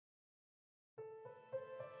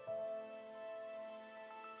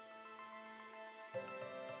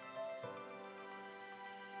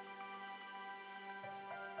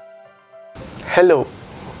Hello,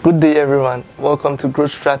 good day everyone. Welcome to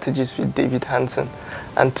Growth Strategies with David Hansen.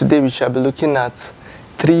 And today we shall be looking at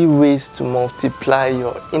 3 ways to multiply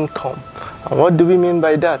your income. And what do we mean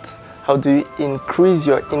by that? How do you increase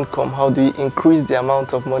your income? How do you increase the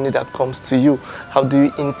amount of money that comes to you? How do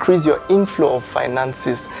you increase your inflow of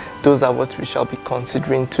finances? Those are what we shall be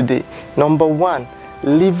considering today. Number 1,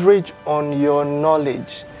 leverage on your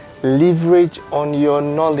knowledge. Leverage on your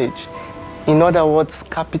knowledge. In other words,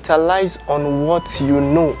 capitalize on what you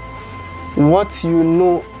know. What you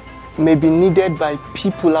know may be needed by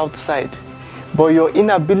people outside, but your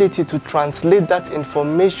inability to translate that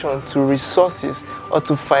information to resources or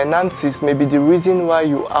to finances may be the reason why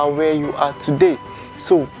you are where you are today.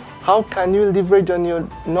 So, how can you leverage on your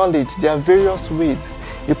knowledge? There are various ways.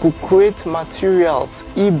 You could create materials,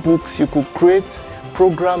 e-books, you could create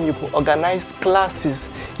program, you could organize classes,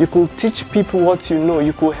 you could teach people what you know,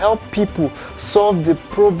 you could help people solve the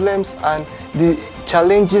problems and the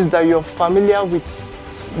challenges that you're familiar with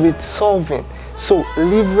solving. So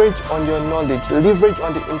leverage on your knowledge, leverage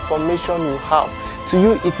on the information you have. To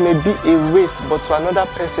you it may be a waste, but to another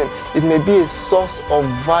person it may be a source of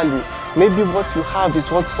value. Maybe what you have is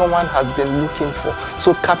what someone has been looking for.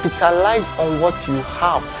 So capitalize on what you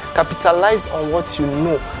have. Capitalize on what you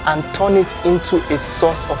know and turn it into a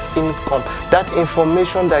source of income. That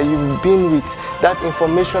information that you've been with, that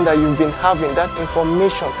information that you've been having, that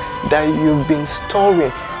information that you've been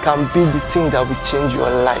storing can be the thing that will change your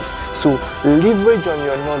life. So leverage on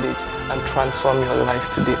your knowledge and transform your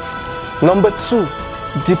life today. Number 2,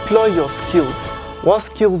 deploy your skills. What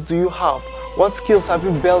skills do you have? What skills have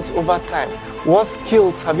you built over time? What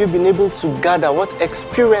skills have you been able to gather? What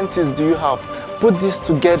experiences do you have? Put this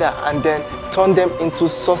together and then turn them into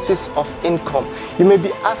sources of income. You may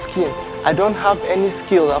be asking, I don't have any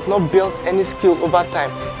skill, I've not built any skill over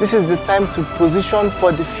time. This is the time to position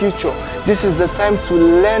for the future. This is the time to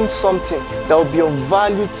learn something that will be of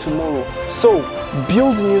value tomorrow. So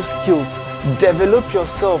build new skills, develop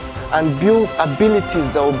yourself and build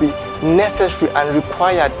abilities that will be necessary and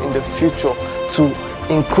required in the future to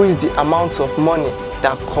increase the amounts of money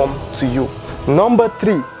that come to you. Number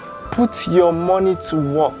 3, put your money to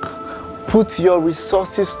work. Put your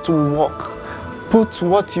resources to work. Put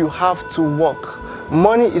what you have to work.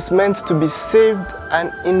 Money is meant to be saved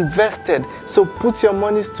and invested. So put your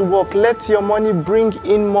monies to work. Let your money bring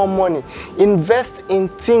in more money. Invest in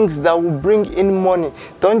things that will bring in money.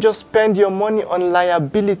 Don't just spend your money on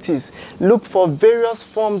liabilities. Look for various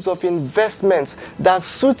forms of investments that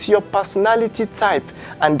suit your personality type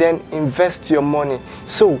and then invest your money.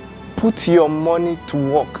 So put your money to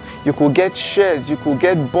work. You could get shares, you could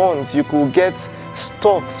get bonds, you could get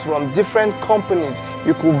stocks from different companies,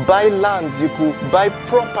 you could buy lands, you could buy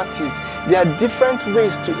properties. There are different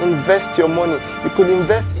ways to invest your money. You could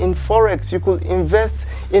invest in forex, you could invest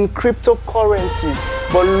in cryptocurrencies,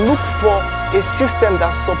 but look for a system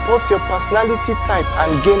that supports your personality type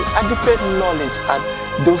and gain adequate knowledge at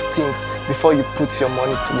those things before you put your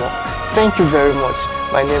money to work. Thank you very much.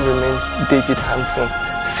 My name remains David Hansen.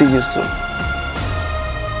 See you soon.